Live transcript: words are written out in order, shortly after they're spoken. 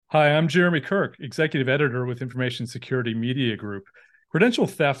Hi, I'm Jeremy Kirk, executive editor with Information Security Media Group. Credential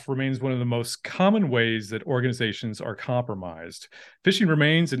theft remains one of the most common ways that organizations are compromised. Phishing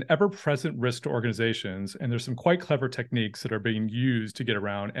remains an ever present risk to organizations, and there's some quite clever techniques that are being used to get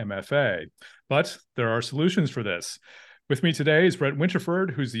around MFA. But there are solutions for this. With me today is Brett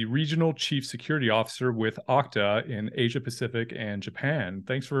Winterford, who's the Regional Chief Security Officer with Okta in Asia Pacific and Japan.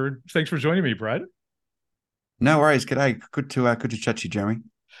 Thanks for joining me, Brett. No worries. G'day. Good to chat to you, Jeremy.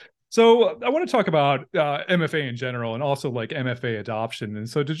 So I want to talk about MFA in general and also like MFA adoption. And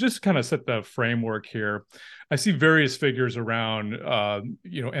so to just kind of set the framework here, I see various figures around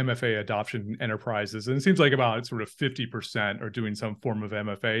MFA adoption in enterprises, and it seems like about sort of 50% are doing some form of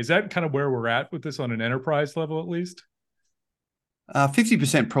MFA. Is that kind of where we're at with this on an enterprise level, at least?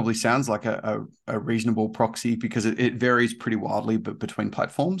 50% probably sounds like a reasonable proxy because it varies pretty wildly between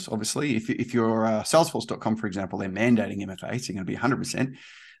platforms. Obviously, if you're Salesforce.com, for example, they're mandating MFA, so you're going to be 100%.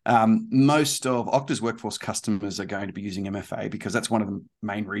 Most of Okta's workforce customers are going to be using MFA because that's one of the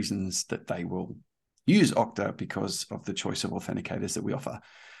main reasons that they will use Okta, because of the choice of authenticators that we offer.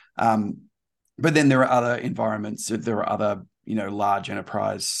 But then there are other environments, there are other large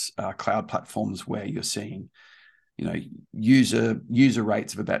enterprise cloud platforms where you're seeing user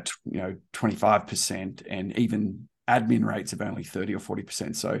rates of about 25%, and even admin rates of only 30 or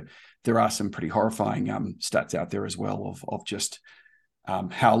 40%. So there are some pretty horrifying stats out there as well of just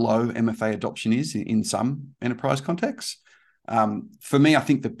how low MFA adoption is in some enterprise contexts. For me, I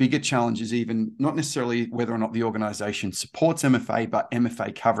think the bigger challenge is even not necessarily whether or not the organization supports MFA, but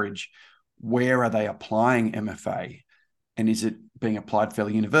MFA coverage. Where are they applying MFA? And is it being applied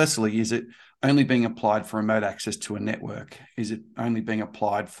fairly universally? Is it only being applied for remote access to a network? Is it only being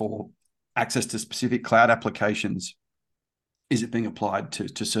applied for access to specific cloud applications? Is it being applied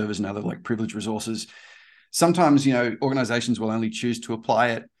to servers and other like privileged resources? Sometimes, organizations will only choose to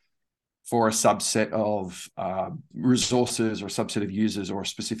apply it for a subset of resources or a subset of users or a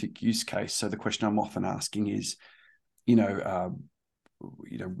specific use case. So the question I'm often asking is,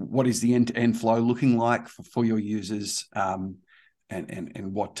 what is the end-to-end flow looking like for your users, and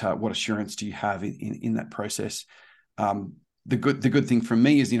what assurance do you have in that process? The good thing from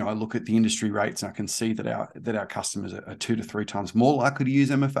me is, I look at the industry rates and I can see that our customers are 2 to 3 times more likely to use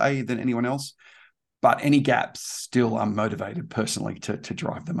MFA than anyone else. But any gaps, still, I'm motivated personally to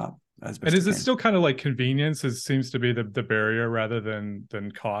drive them up as And best I is it can. still kind of like convenience? It seems to be the barrier rather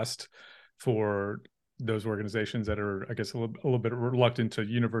than cost for those organizations that are, I guess, a little bit reluctant to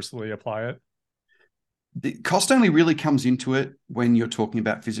universally apply it. The cost only really comes into it when you're talking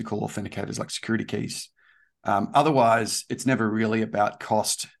about physical authenticators like security keys. Otherwise, it's never really about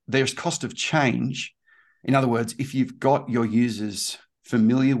cost. There's cost of change. In other words, if you've got your users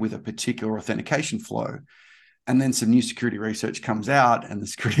familiar with a particular authentication flow, and then some new security research comes out and the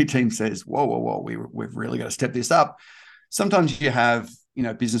security team says, whoa, we've really got to step this up. Sometimes you have,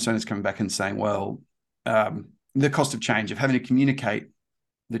 business owners coming back and saying, well, the cost of change, of having to communicate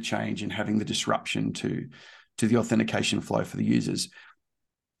the change and having the disruption to the authentication flow for the users,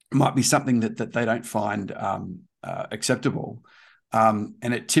 might be something that they don't find acceptable. And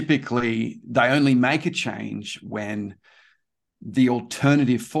it typically, they only make a change when the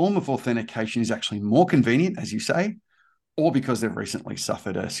alternative form of authentication is actually more convenient, as you say, or because they've recently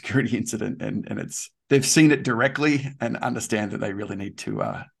suffered a security incident and they've seen it directly and understand that they really need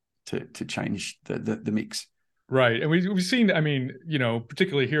to change the mix. Right. And we've seen, I mean,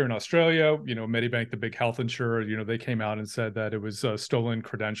 particularly here in Australia, Medibank, the big health insurer, they came out and said that it was stolen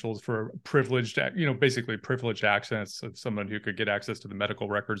credentials for privileged, basically privileged access of someone who could get access to the medical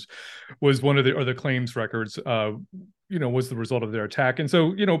records was one of the claims records, was the result of their attack. And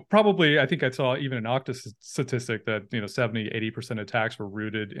so, probably I think I saw even an Okta statistic that, 70, 80% attacks were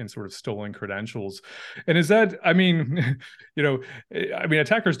rooted in sort of stolen credentials. And is that,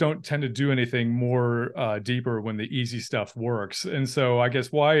 attackers don't tend to do anything more deeper when the easy stuff works. And so I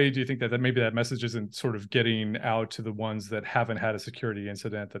guess, why do you think that maybe that message isn't sort of getting out to the ones that haven't had a security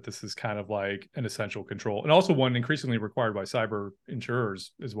incident, that this is kind of like an essential control, and also one increasingly required by cyber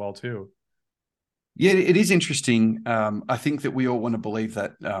insurers as well too? Yeah, it is interesting. I think that we all want to believe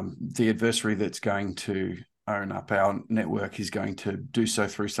that the adversary that's going to own up our network is going to do so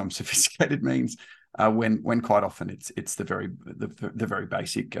through some sophisticated means, when quite often it's the very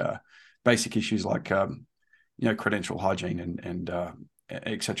basic issues like credential hygiene and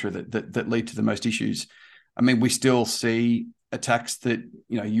et cetera that lead to the most issues. I mean, we still see attacks that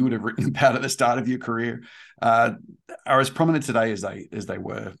you would have written about at the start of your career are as prominent today as they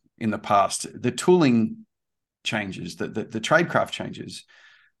were in the past. The tooling changes, the tradecraft changes,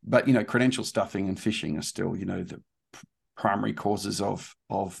 but credential stuffing and phishing are still primary causes of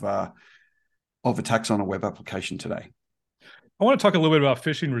attacks on a web application today. I want to talk a little bit about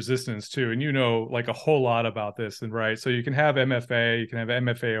phishing resistance too, and like a whole lot about this. And right, so you can have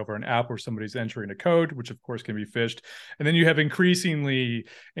MFA over an app where somebody's entering a code, which of course can be phished, and then you have increasing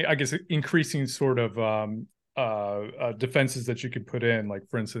sort of defenses that you can put in. Like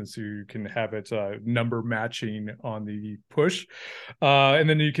for instance, you can have it number matching on the push, and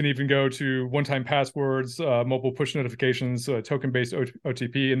then you can even go to one-time passwords, mobile push notifications, token-based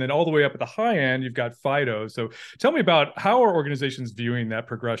OTP, and then all the way up at the high end, you've got FIDO. So tell me about how are organizations viewing that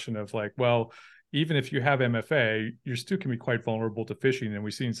progression of like, well, even if you have MFA, you still can be quite vulnerable to phishing, and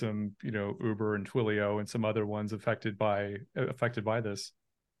we've seen some, Uber and Twilio and some other ones affected by this.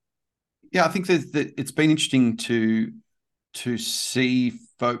 Yeah, I think that it's been interesting to see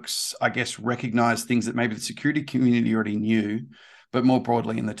folks, I guess, recognize things that maybe the security community already knew, but more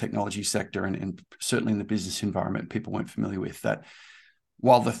broadly in the technology sector and certainly in the business environment, people weren't familiar with that.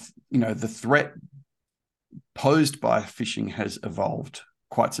 While the threat posed by phishing has evolved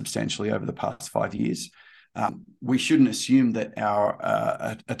quite substantially over the past 5 years, we shouldn't assume that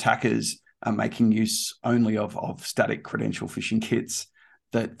our attackers are making use only of static credential phishing kits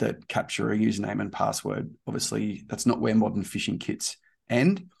that capture a username and password. Obviously, that's not where modern phishing kits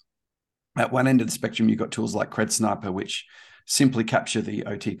end. At one end of the spectrum, you've got tools like CredSniper, which simply capture the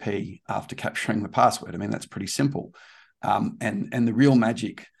OTP after capturing the password. I mean, that's pretty simple. And the real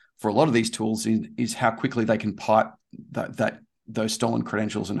magic for a lot of these tools is how quickly they can pipe those stolen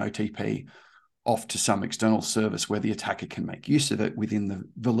credentials and OTP off to some external service where the attacker can make use of it within the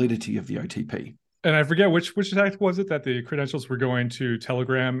validity of the OTP. And I forget which attack was it that the credentials were going to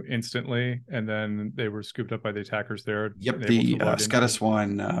Telegram instantly, and then they were scooped up by the attackers there. Yep, the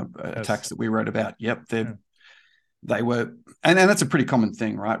Scatterswine attacks that we wrote about. Yep, they were, and that's a pretty common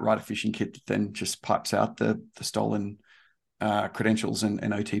thing, right? Write a phishing kit that then just pipes out the stolen credentials and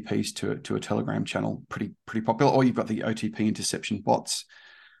OTPs to a Telegram channel. Pretty popular. Or you've got the OTP interception bots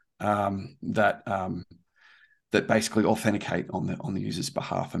that basically authenticate on the user's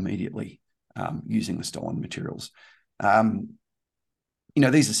behalf immediately. Using the stolen materials.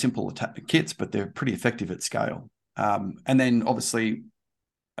 These are simple kits, but they're pretty effective at scale. And then obviously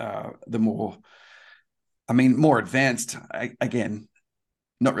the more advanced, again,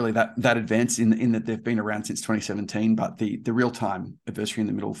 not really that advanced in that they've been around since 2017, but the real-time adversary in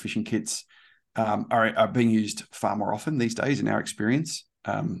the middle phishing kits are being used far more often these days in our experience.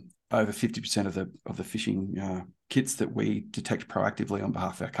 Over 50% of the phishing kits that we detect proactively on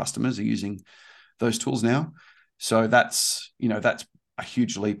behalf of our customers are using those tools now. So that's a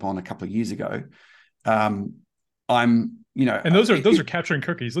huge leap on a couple of years ago. And those are capturing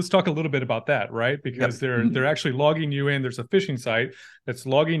cookies. Let's talk a little bit about that, right? Because they're actually logging you in. There's a phishing site that's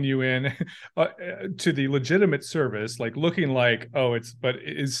logging you in to the legitimate service, like looking like, but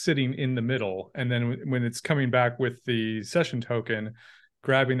it is sitting in the middle. And then when it's coming back with the session token,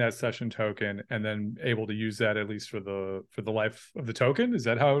 grabbing that session token and then able to use that at least for the life of the token. Is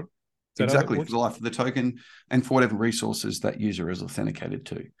that how? Exactly, for the life of the token and for whatever resources that user is authenticated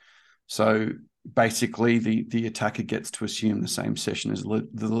to. So basically, the attacker gets to assume the same session as the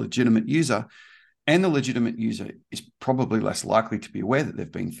legitimate user, and the legitimate user is probably less likely to be aware that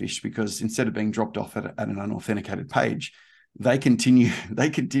they've been phished, because instead of being dropped off at an unauthenticated page, they continue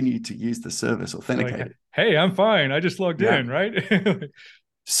to use the service authenticated. Like, hey, I'm fine. I just logged in, right?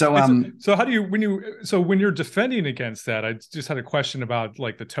 So how do you when you're defending against that? I just had a question about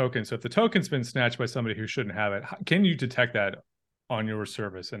like the token. So if the token's been snatched by somebody who shouldn't have it, can you detect that on your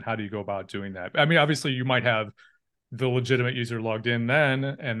service, and how do you go about doing that? I mean, obviously you might have the legitimate user logged in then,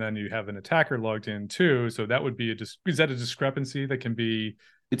 and then you have an attacker logged in too. So that would be is that a discrepancy that can be?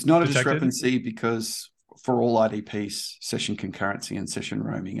 It's not detected? A discrepancy, because for all IDPs, session concurrency and session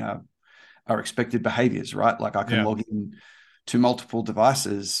roaming are expected behaviors, right? Like I can log in to multiple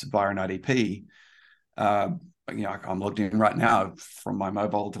devices via an IDP. I'm logged in right now from my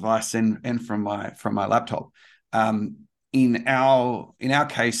mobile device and from my laptop. In our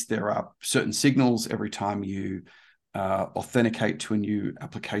case, there are certain signals every time you authenticate to a new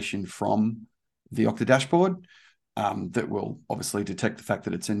application from the Okta dashboard that will obviously detect the fact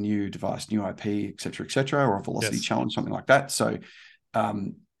that it's a new device, new IP, et cetera, or a velocity challenge, something like that. So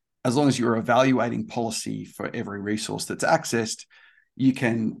as long as you're evaluating policy for every resource that's accessed, you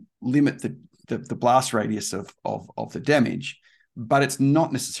can limit the blast radius of the damage, but it's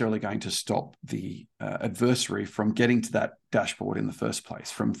not necessarily going to stop the adversary from getting to that dashboard in the first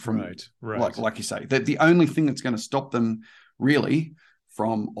place. From right. Like you say, the only thing that's going to stop them really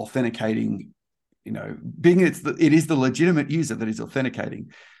from authenticating, it is the legitimate user that is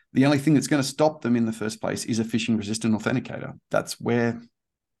authenticating. The only thing that's going to stop them in the first place is a phishing resistant authenticator. That's where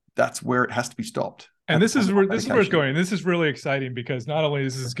it has to be stopped. And this is where it's going. This is really exciting because not only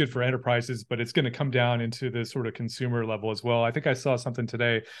is this good for enterprises, but it's going to come down into the sort of consumer level as well. I think I saw something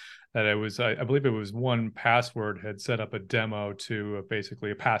today that it was, I believe it was 1Password had set up a demo to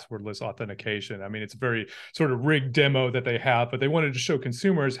basically a passwordless authentication. I mean, it's a very sort of rigged demo that they have, but they wanted to show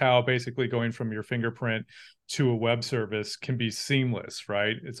consumers how basically going from your fingerprint to a web service can be seamless,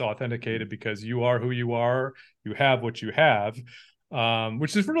 right? It's authenticated because you are who you are, you have what you have.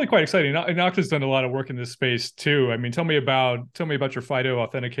 Which is really quite exciting. And Okta's done a lot of work in this space too. I mean, tell me about your FIDO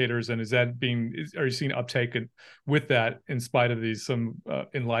authenticators, and are you seeing uptake with that in spite of these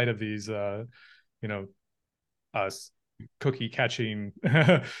in light of these cookie catching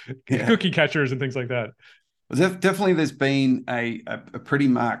cookie catchers and things like that? Well, definitely, there's been a pretty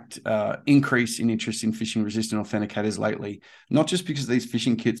marked increase in interest in phishing resistant authenticators lately, not just because of these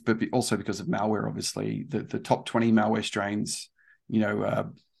phishing kits, but also because of malware. Obviously, the top 20 malware strains,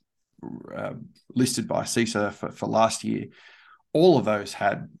 listed by CISA for last year, all of those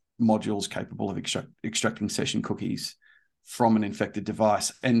had modules capable of extracting session cookies from an infected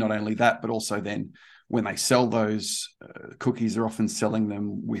device. And not only that, but also then when they sell those cookies, they're often selling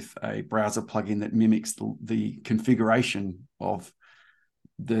them with a browser plugin that mimics the configuration of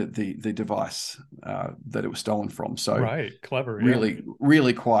the device that it was stolen from. So right, clever,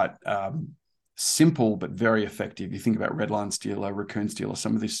 really quite simple, but very effective. You think about Redline Stealer, Raccoon Stealer,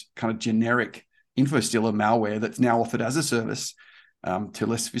 some of this kind of generic info stealer malware that's now offered as a service to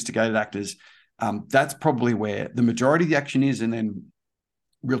less sophisticated actors. That's probably where the majority of the action is, and then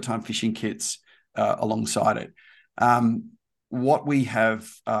real-time phishing kits alongside it. What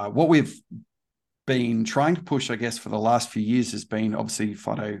we've been trying to push, I guess, for the last few years has been obviously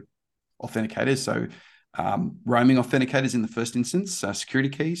FIDO authenticators. So roaming authenticators in the first instance, security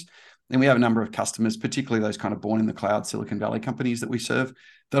keys. And we have a number of customers, particularly those kind of born in the cloud Silicon Valley companies that we serve,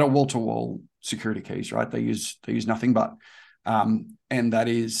 that are wall-to-wall security keys, right? They use nothing but. And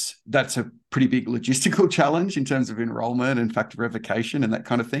that's a pretty big logistical challenge in terms of enrollment and factor verification and that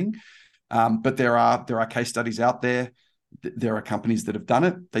kind of thing. But there are case studies out there. There are companies that have done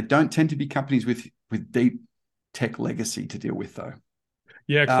it. They don't tend to be companies with deep tech legacy to deal with, though.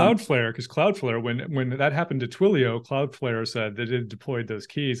 Yeah, Cloudflare, because Cloudflare, when that happened to Twilio, Cloudflare said that it deployed those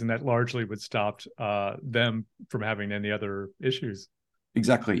keys, and that largely would stop them from having any other issues.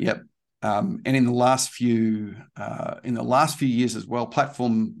 Exactly. Yep. And in the last few years as well,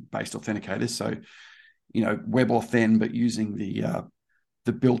 platform-based authenticators, so WebAuthn, but using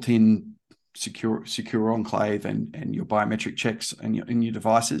the built-in secure enclave and your biometric checks and your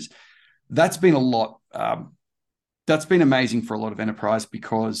devices. That's been a lot. That's been amazing for a lot of enterprise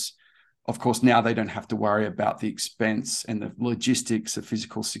because, of course, now they don't have to worry about the expense and the logistics of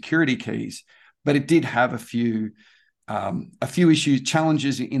physical security keys. But it did have a few issues,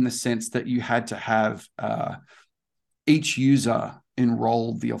 challenges in the sense that you had to have each user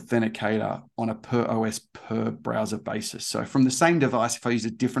enroll the authenticator on a per OS per browser basis. So from the same device, if I use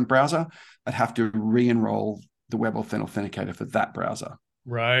a different browser, I'd have to re-enroll the WebAuthn authenticator for that browser.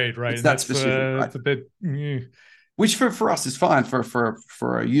 Right. It's that specific. Right? That's a bit. Which for us is fine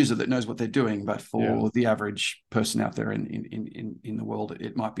for a user that knows what they're doing, but for the average person out there in the world,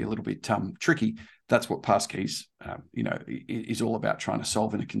 it might be a little bit tricky. That's what Passkeys is all about, trying to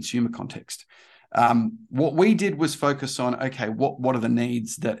solve in a consumer context. What we did was focus on, okay, what are the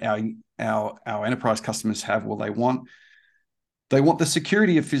needs that our enterprise customers have? Well, they want the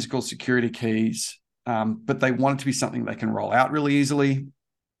security of physical security keys, but they want it to be something they can roll out really easily.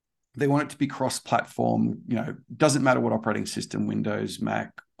 They want it to be cross-platform. Doesn't matter what operating system, Windows,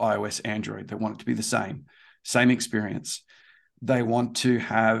 Mac, iOS, Android. They want it to be the same experience. They want to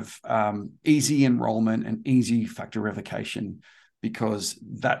have easy enrollment and easy factor revocation, because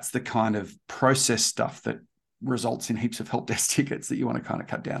that's the kind of process stuff that results in heaps of help desk tickets that you want to kind of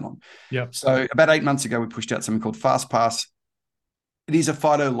cut down on. Yeah. So about 8 months ago, we pushed out something called FastPass. It is a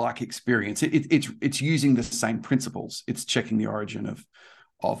FIDO-like experience. It's using the same principles. It's checking the origin of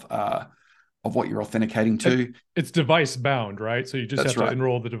what you're authenticating to. It's device bound, right? So you just have to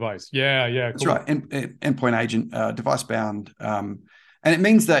enroll the device. Yeah, cool. That's right. Endpoint agent, device bound. And it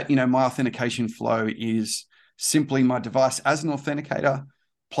means that, my authentication flow is simply my device as an authenticator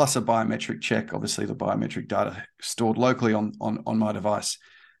plus a biometric check. Obviously, the biometric data stored locally on my device.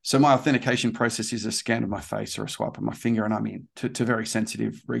 So my authentication process is a scan of my face or a swipe of my finger, and I'm in to very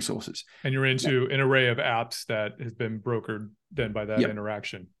sensitive resources. And you're into an array of apps that has been brokered then by that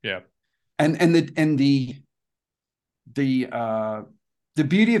interaction. Yeah. And the the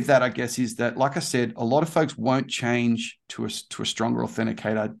beauty of that, I guess, is that, like I said, a lot of folks won't change to a stronger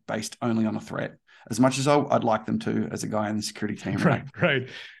authenticator based only on a threat, as much as I'd like them to as a guy in the security team, right? Right.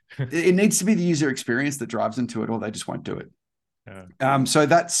 It needs to be the user experience that drives them to it, or they just won't do it. Yeah. So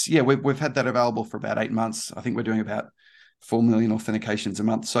that's, yeah, we've had that available for about 8 months. I think we're doing about 4 million authentications a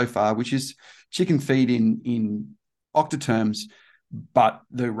month so far, which is chicken feed in Okta terms, but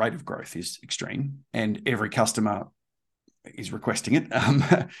the rate of growth is extreme, and every customer is requesting it. And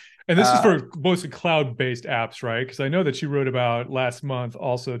this is for mostly cloud-based apps, right? Because I know that you wrote about last month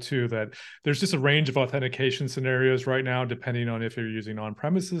also too that there's just a range of authentication scenarios right now, depending on if you're using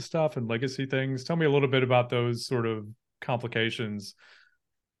on-premises stuff and legacy things. Tell me a little bit about those sort of complications.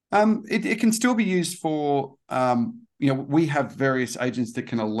 It can still be used for, we have various agents that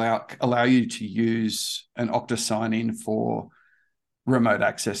can allow you to use an Okta sign-in for remote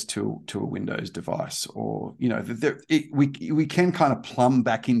access to a Windows device, or we can kind of plumb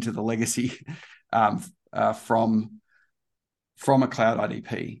back into the legacy from a cloud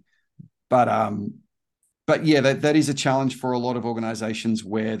IDP, but yeah, that is a challenge for a lot of organizations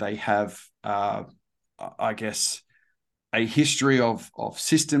where they have I guess a history of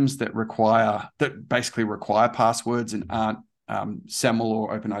systems that basically require passwords and aren't SAML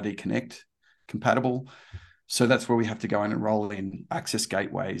or OpenID Connect compatible. So that's where we have to go in and roll in access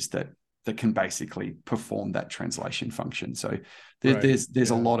gateways that can basically perform that translation function. So there's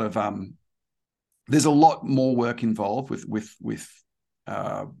a lot of there's a lot more work involved with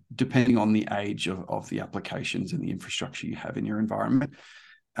depending on the age of the applications and the infrastructure you have in your environment.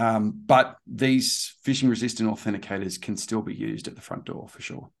 But these phishing-resistant authenticators can still be used at the front door for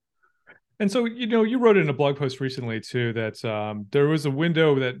sure. And so, you wrote in a blog post recently too that there was a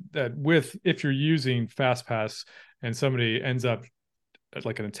window that if you're using FastPass and somebody ends up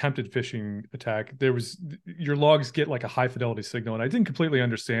like an attempted phishing attack, your logs get like a high fidelity signal, and I didn't completely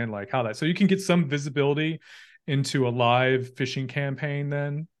understand like how that. So you can get some visibility into a live phishing campaign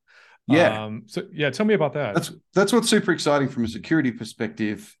then. Yeah. So yeah, tell me about that. That's what's super exciting from a security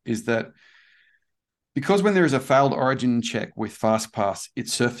perspective, is that because when there is a failed origin check with FastPass, it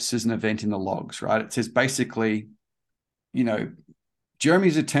surfaces an event in the logs, right? It says basically,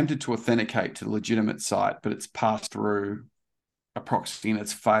 Jeremy's attempted to authenticate to the legitimate site, but it's passed through a proxy and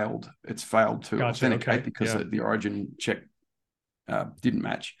it's failed. It's failed to authenticate because the origin check didn't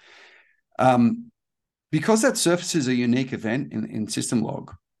match. Because that surfaces a unique event in system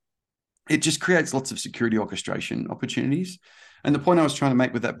log, it just creates lots of security orchestration opportunities. And the point I was trying to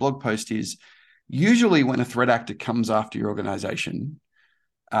make with that blog post is, usually when a threat actor comes after your organization,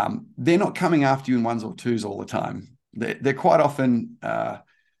 they're not coming after you in ones or twos all the time. They're quite often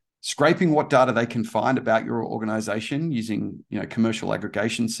scraping what data they can find about your organization using commercial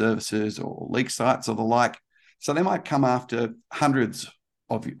aggregation services or leak sites or the like. So they might come after hundreds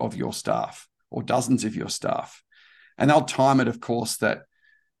of your staff or dozens of your staff. And they'll time it, of course, that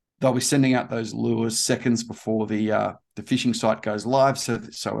they'll be sending out those lures seconds before the phishing site goes live.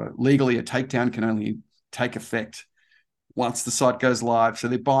 So legally, a takedown can only take effect once the site goes live. So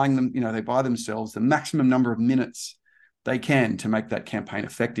they're buying them, they buy themselves the maximum number of minutes they can to make that campaign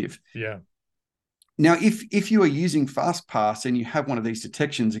effective. Yeah. Now, if you are using FastPass and you have one of these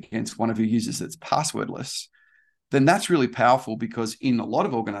detections against one of your users that's passwordless, then that's really powerful, because in a lot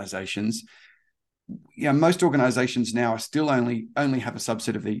of organizations, most organizations now are still only have a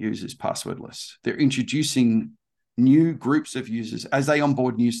subset of their users passwordless. They're introducing new groups of users as they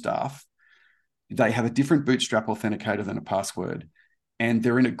onboard new staff. They have a different bootstrap authenticator than a password, and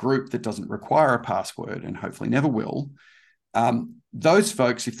they're in a group that doesn't require a password and hopefully never will. Those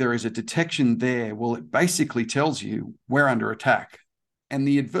folks, if there is a detection there, well, it basically tells you we're under attack. And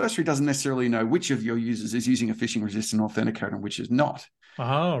the adversary doesn't necessarily know which of your users is using a phishing-resistant authenticator and which is not.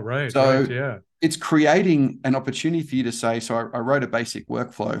 Oh, right. So right, yeah. It's creating an opportunity for you to say, so I wrote a basic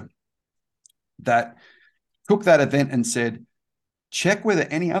workflow that took that event and said, check whether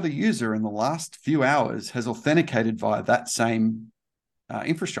any other user in the last few hours has authenticated via that same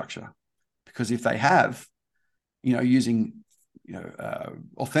infrastructure. Because if they have, using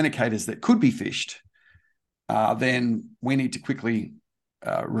authenticators that could be phished, then we need to quickly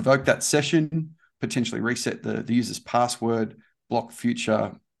revoke that session, potentially reset the user's password, block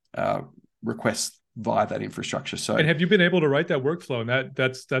future requests via that infrastructure. So, and have you been able to write that workflow? And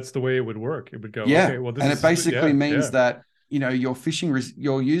that's the way it would work. It would go, yeah. Okay, well, it basically means that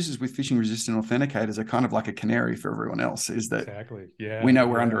your users with phishing resistant authenticators are kind of like a canary for everyone else. Is that exactly? Yeah, we know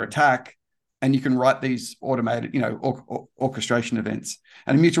we're under attack, and you can write these automated, orchestration events.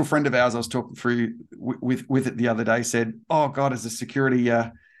 And a mutual friend of ours I was talking through with it the other day said, "Oh God, as a security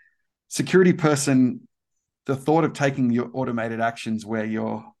person, the thought of taking your automated actions where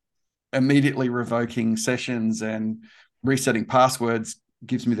you're immediately revoking sessions and resetting passwords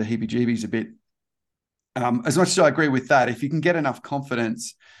gives me the heebie-jeebies a bit. As much as I agree with that, if you can get enough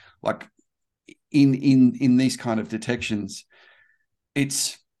confidence, like in these kind of detections,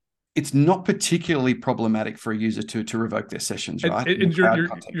 it's not particularly problematic for a user to revoke their sessions, right? And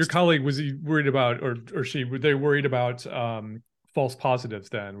your colleague, was he worried about, or she, were they worried about false positives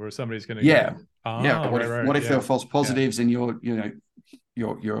then, where somebody's going to what if there are false positives and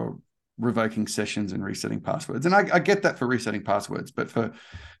you're revoking sessions and resetting passwords? And I get that for resetting passwords, but for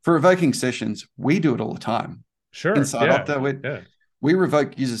revoking sessions, we do it all the time. Sure. Inside Okta, we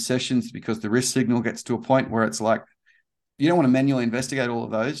revoke user sessions because the risk signal gets to a point where it's like, you don't want to manually investigate all of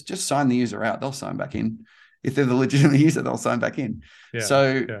those. Just sign the user out. They'll sign back in. If they're the legitimate user, they'll sign back in. That's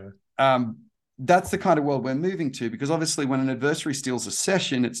the kind of world we're moving to, because obviously when an adversary steals a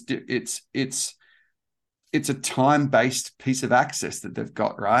session, it's a time-based piece of access that they've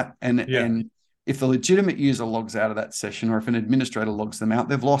got, right? And if the legitimate user logs out of that session, or if an administrator logs them out,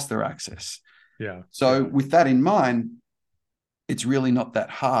 they've lost their access. So with that in mind, it's really not that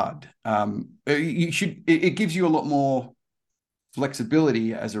hard. It gives you a lot more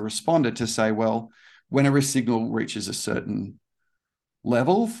flexibility as a responder to say, well, when a risk signal reaches a certain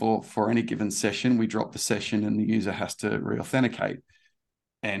level for any given session, we drop the session and the user has to re-authenticate.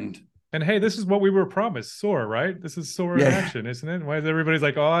 And hey, this is what we were promised, SOAR, right? This is SOAR in action, isn't it? Why is everybody's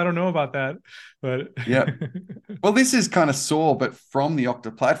like, oh, I don't know about that? But well, this is kind of SOAR, but from the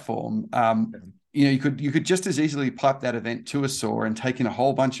Okta platform. You could just as easily pipe that event to a SOAR and take in a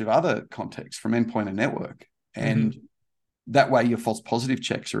whole bunch of other contexts from endpoint and network, and that way your false positive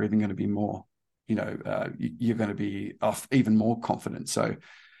checks are even going to be more. You're going to be off even more confident. So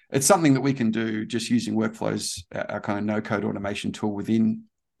it's something that we can do just using workflows, our kind of no-code automation tool within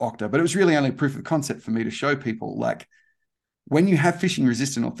Okta. But it was really only a proof of concept for me to show people, like, when you have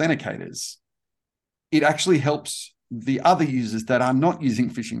phishing-resistant authenticators, it actually helps the other users that are not using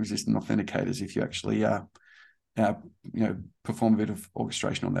phishing-resistant authenticators if you actually perform a bit of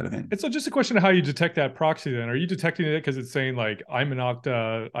orchestration on that event. And so just a question of how you detect that proxy then. Are you detecting it because it's saying like, I'm an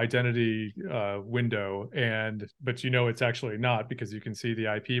Okta identity window, but it's actually not, because you can see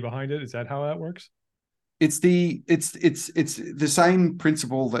the IP behind it? Is that how that works? It's the same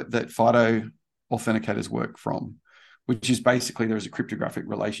principle that FIDO authenticators work from, which is basically there's a cryptographic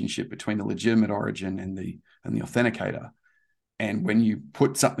relationship between the legitimate origin and the authenticator. And when you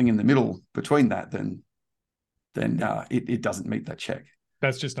put something in the middle between that, then it doesn't meet that check.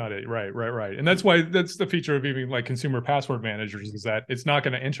 That's just not it. Right. And that's why that's the feature of even like consumer password managers, is that it's not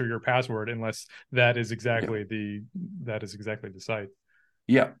going to enter your password unless that is exactly the site.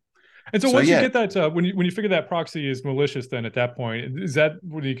 Yeah. And so once you get that, when you figure that proxy is malicious, then at that point, is that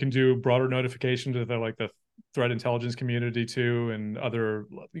when you can do broader notification to the threat intelligence community too, and other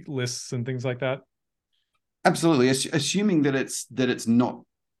lists and things like that? Absolutely. Assuming that it's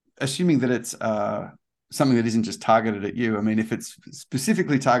something that isn't just targeted at you. I mean, if it's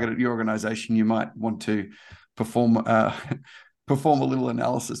specifically targeted at your organization, you might want to perform a little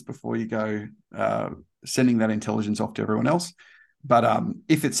analysis before you go sending that intelligence off to everyone else. But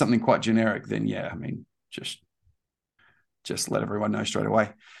if it's something quite generic, then just let everyone know straight away.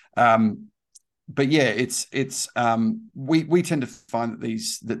 But yeah, we tend to find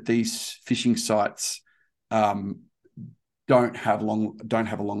that these phishing sites don't have a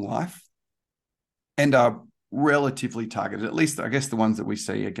long life, and are relatively targeted. At least I guess the ones that we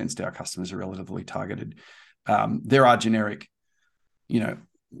see against our customers are relatively targeted. There are generic,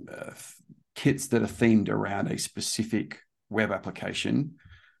 kits that are themed around a specific web application,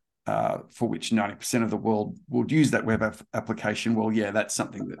 for which 90% of the world would use that web application. Well, yeah, that's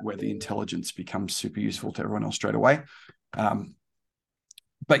something where the intelligence becomes super useful to everyone else straight away.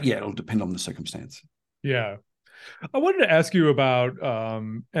 But yeah, it'll depend on the circumstance. Yeah. I wanted to ask you about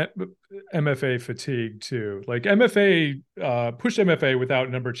MFA fatigue too. Like MFA, push MFA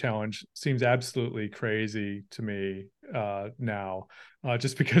without number challenge seems absolutely crazy to me now,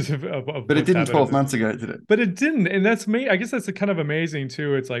 just because of but it didn't 12 months ago, did it? But it didn't, and that's me. I guess that's kind of amazing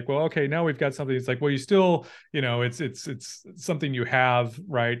too. It's like, well, okay, now we've got something. It's like, well, you still, it's something you have,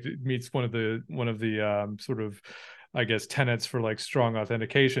 right? It meets one of the sort of, I guess, tenets for like strong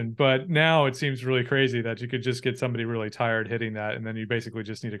authentication. But now it seems really crazy that you could just get somebody really tired hitting that, and then you basically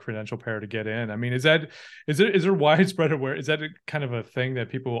just need a credential pair to get in. I mean, is there widespread aware? Is that kind of a thing that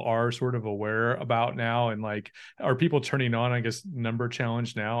people are sort of aware about now? And like, are people turning on, I guess, number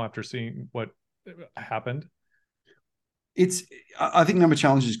challenge now after seeing what happened? I think number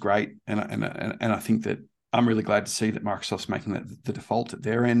challenge is great, and I think that I'm really glad to see that Microsoft's making that the default at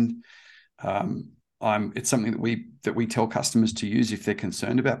their end. it's something that we tell customers to use if they're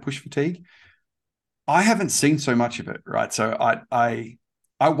concerned about push fatigue. I haven't seen so much of it, right? So I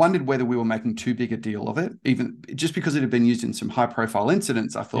wondered whether we were making too big a deal of it, even just because it had been used in some high profile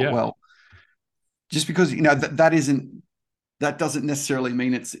incidents. I thought, well, just because that doesn't necessarily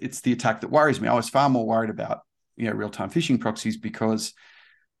mean it's the attack that worries me. I was far more worried about real-time phishing proxies because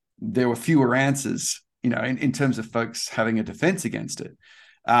there were fewer answers, in terms of folks having a defense against it.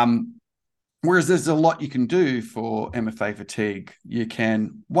 Whereas there's a lot you can do for MFA fatigue. You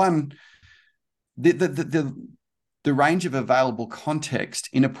can, the range of available context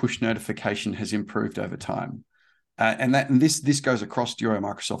in a push notification has improved over time. And this goes across Duo,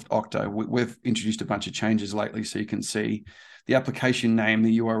 Microsoft, Okta. We've introduced a bunch of changes lately, so you can see the application name,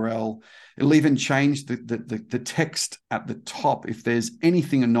 the URL. It'll even change the text at the top if there's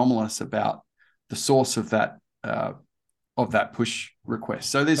anything anomalous about the source of that push request.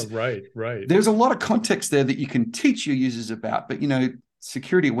 So there's there's a lot of context there that you can teach your users about. But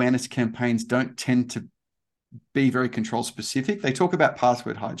security awareness campaigns don't tend to be very control specific. They talk about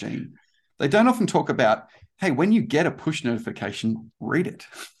password hygiene. They don't often talk about, hey, when you get a push notification, read it.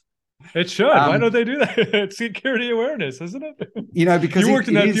 It should. Why don't they do that? It's security awareness, isn't it? Because you worked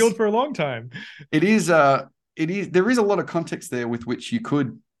in that field for a long time. It is. There is a lot of context there with which you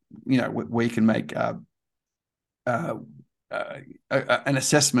could, where you can make an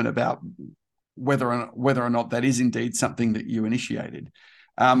assessment about whether or not that is indeed something that you initiated.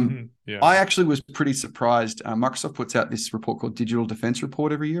 I actually was pretty surprised. Microsoft puts out this report called Digital Defense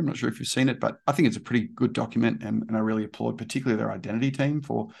Report every year. I'm not sure if you've seen it, but I think it's a pretty good document, and I really applaud particularly their identity team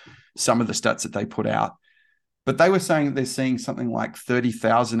for some of the stats that they put out. But they were saying that they're seeing something like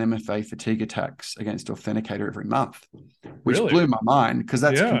 30,000 MFA fatigue attacks against Authenticator every month, which blew my mind, because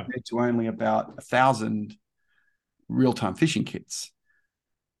that's compared to only about 1,000 real-time phishing kits.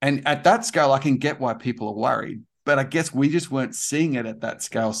 And at that scale, I can get why people are worried. But I guess we just weren't seeing it at that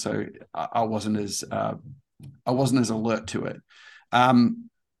scale, so I wasn't as alert to it.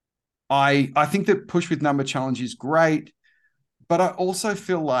 I think that push with number challenge is great, but I also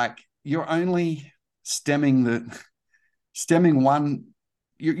feel like you're only stemming one.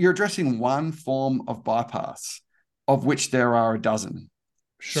 You're addressing one form of bypass, of which there are a dozen.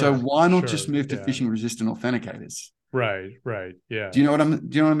 So why not just move to phishing resistant authenticators? Right. Yeah. Do you know what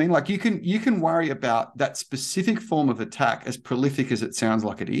I mean? Like you can worry about that specific form of attack, as prolific as it sounds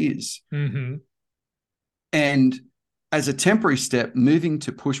like it is. Mm-hmm. And as a temporary step, moving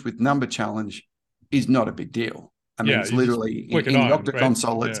to push with number challenge is not a big deal. I mean, it's literally in the Okta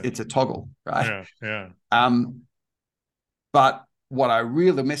console, it's a toggle, right? Yeah. But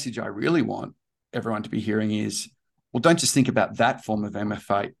the message I really want everyone to be hearing is, well, don't just think about that form of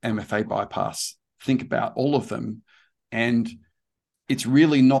MFA bypass. Think about all of them. And it's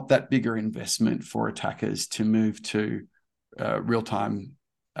really not that bigger investment for attackers to move to real-time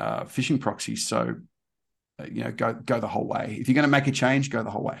phishing proxies. So, go the whole way. If you're going to make a change, go the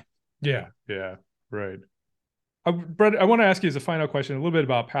whole way. Yeah, right. Brett, I want to ask you as a final question a little bit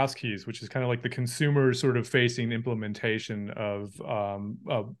about passkeys, which is kind of like the consumer sort of facing implementation of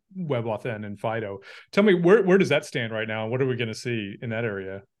WebAuthn and FIDO. Tell me, where does that stand right now? What are we going to see in that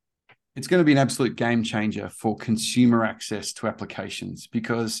area? It's going to be an absolute game changer for consumer access to applications,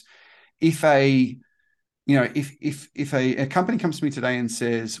 because if a company comes to me today and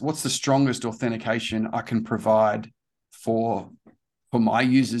says, what's the strongest authentication I can provide for my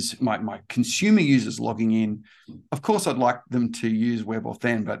users, my consumer users logging in, of course I'd like them to use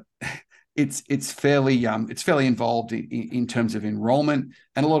WebAuthn, but it's fairly involved in terms of enrollment,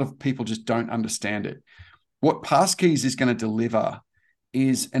 and a lot of people just don't understand it. What Passkeys is going to deliver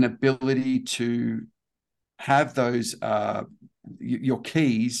is an ability to have those your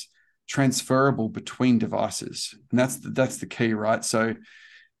keys transferable between devices, and that's the key, right? So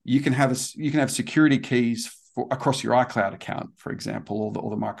you can have security keys across your iCloud account, for example, or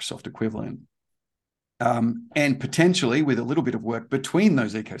the Microsoft equivalent, and potentially with a little bit of work between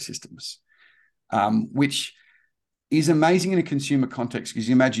those ecosystems, which is amazing in a consumer context, because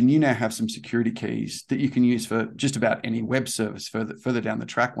you imagine you now have some security keys that you can use for just about any web service further down the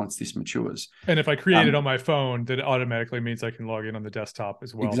track once this matures. And if I create it on my phone, that automatically means I can log in on the desktop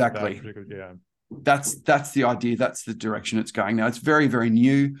as well. Exactly. That's the idea. That's the direction it's going now. It's very, very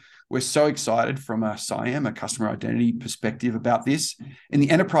new. We're so excited from a CIAM, a customer identity perspective, about this. In the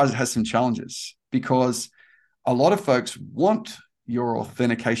enterprise, it has some challenges, because a lot of folks want your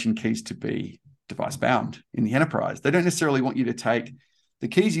authentication keys to be device bound in the enterprise. They don't necessarily want you to take the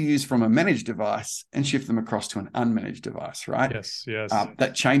keys you use from a managed device and shift them across to an unmanaged device, right? Yes, yes.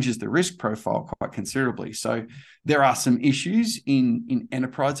 That changes the risk profile quite considerably. So there are some issues in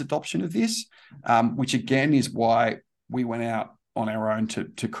enterprise adoption of this, which again is why we went out on our own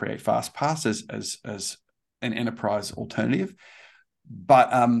to create FastPass as an enterprise alternative.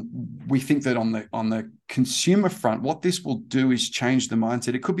 But we think that on the consumer front, what this will do is change the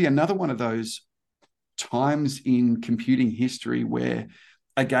mindset. It could be another one of those times in computing history where,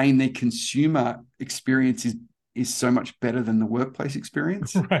 again, the consumer experience is so much better than the workplace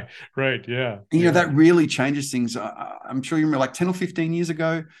experience. Right, yeah. That really changes things. I'm sure you remember, like 10 or 15 years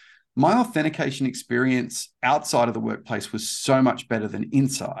ago, my authentication experience outside of the workplace was so much better than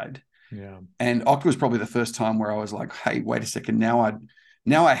inside. Yeah. And Okta was probably the first time where I was like, hey, wait a second, now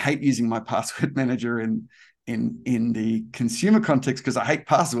I hate using my password manager in the consumer context because I hate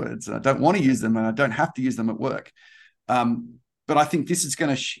passwords and I don't want to use them and I don't have to use them at work. But I think this is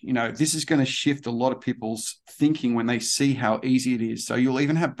going to shift a lot of people's thinking when they see how easy it is. So you'll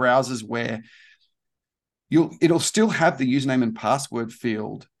even have browsers where it'll still have the username and password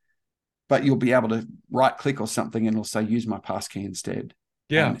field, but you'll be able to right click or something and it'll say use my passkey instead.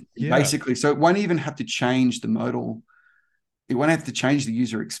 Yeah. Basically, so it won't even have to change the modal. It won't have to change the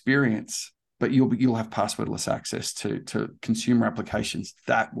user experience, but you'll have passwordless access to consumer applications.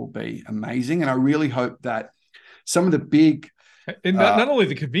 That will be amazing. And I really hope that some of the big... And not only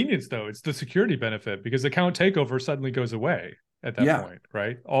the convenience, though, it's the security benefit, because account takeover suddenly goes away at that point,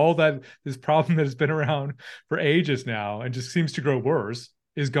 right? All that, this problem that has been around for ages now and just seems to grow worse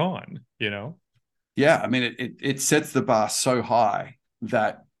is gone, Yeah, I mean, it sets the bar so high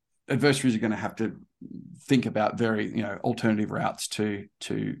that adversaries are going to have to think about very alternative routes to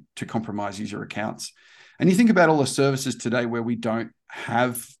compromise user accounts. And you think about all the services today where we don't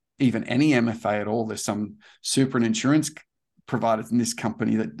have even any MFA at all. There's some super and insurance providers in this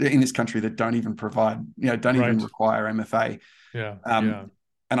country that don't even provide, don't even require MFA. Yeah.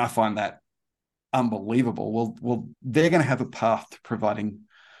 And I find that unbelievable. Well, they're going to have a path to providing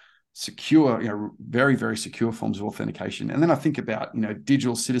secure, very, very secure forms of authentication. And then I think about,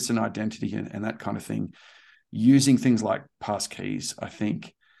 digital citizen identity and that kind of thing, using things like passkeys. I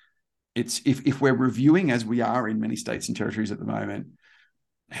think it's if we're reviewing, as we are in many states and territories at the moment,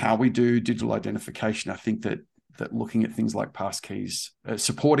 how we do digital identification, I think that looking at things like passkeys,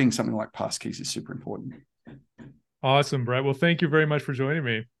 supporting something like passkeys is super important. Awesome, Brett. Well, thank you very much for joining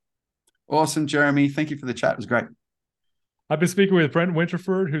me. Awesome, Jeremy. Thank you for the chat. It was great. I've been speaking with Brent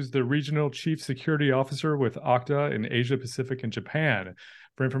Winterford, who's the Regional Chief Security Officer with Okta in Asia Pacific and Japan.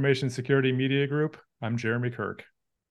 For Information Security Media Group, I'm Jeremy Kirk.